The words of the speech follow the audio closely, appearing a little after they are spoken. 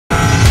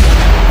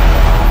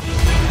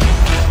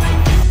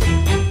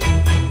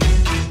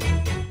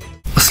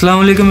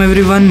Assalamu alaikum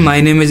everyone,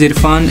 my name is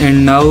Irfan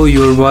and now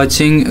you're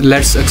watching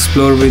Let's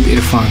Explore with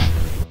Irfan.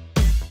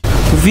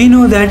 We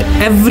know that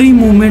every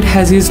moment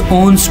has his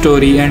own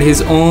story and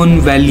his own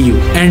value.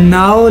 And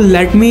now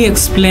let me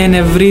explain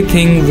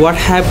everything what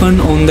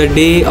happened on the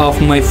day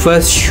of my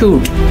first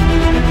shoot.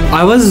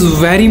 I was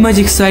very much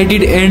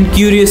excited and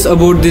curious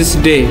about this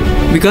day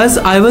because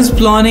I was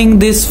planning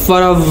this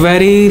for a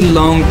very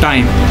long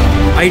time.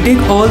 I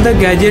take all the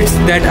gadgets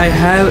that I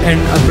have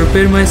and I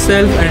prepare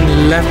myself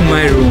and left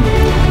my room.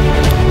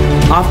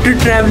 After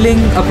traveling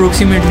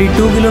approximately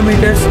 2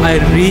 kilometers, I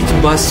reach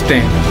bus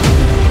stand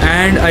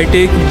and I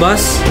take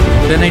bus.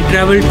 Then I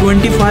travel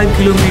 25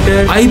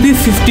 kilometers. I pay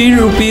 15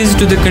 rupees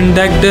to the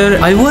conductor.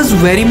 I was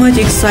very much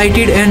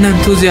excited and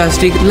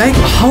enthusiastic, like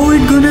how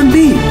it gonna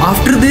be.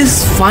 After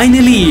this,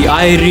 finally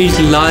I reach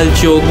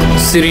Lalchok,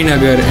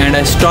 Srinagar, and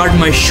I start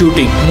my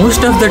shooting.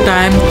 Most of the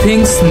time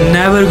things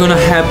never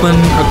gonna happen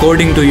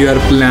according to your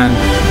plan,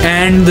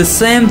 and the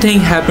same thing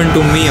happened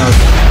to me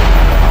also.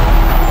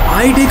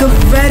 I take a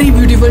very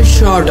beautiful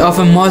shot of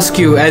a mosque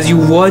as you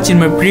watch in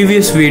my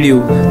previous video.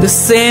 The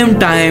same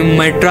time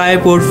my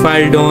tripod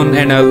fell down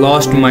and I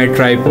lost my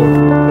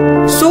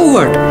tripod. So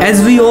what?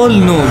 As we all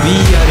know, we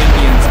are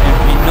Indians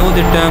and we know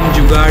the term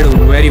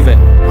jugaad very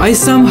well. I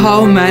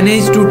somehow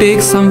managed to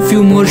take some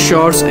few more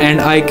shots and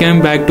I came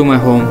back to my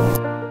home.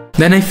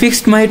 Then I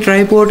fixed my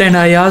tripod and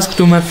I asked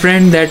to my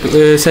friend that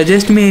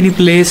suggest me any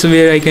place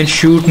where I can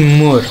shoot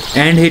more,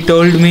 and he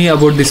told me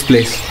about this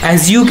place.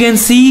 As you can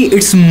see,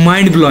 it's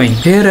mind-blowing.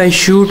 Here I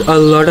shoot a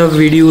lot of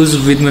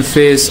videos with my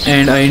face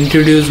and I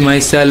introduce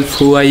myself,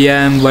 who I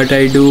am, what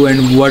I do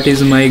and what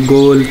is my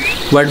goal,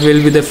 what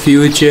will be the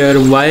future,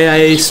 why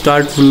I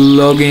start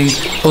vlogging.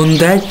 On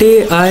that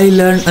day I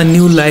learned a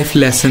new life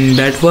lesson,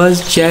 that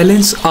was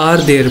challenges are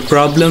there,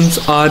 problems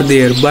are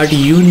there, but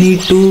you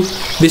need to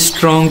be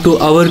strong to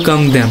overcome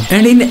them,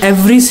 and in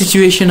every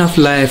situation of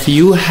life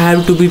you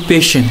have to be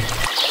patient.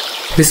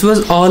 This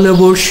was all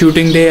about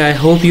shooting day. I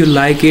hope you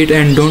like it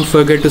and don't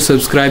forget to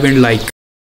subscribe and like.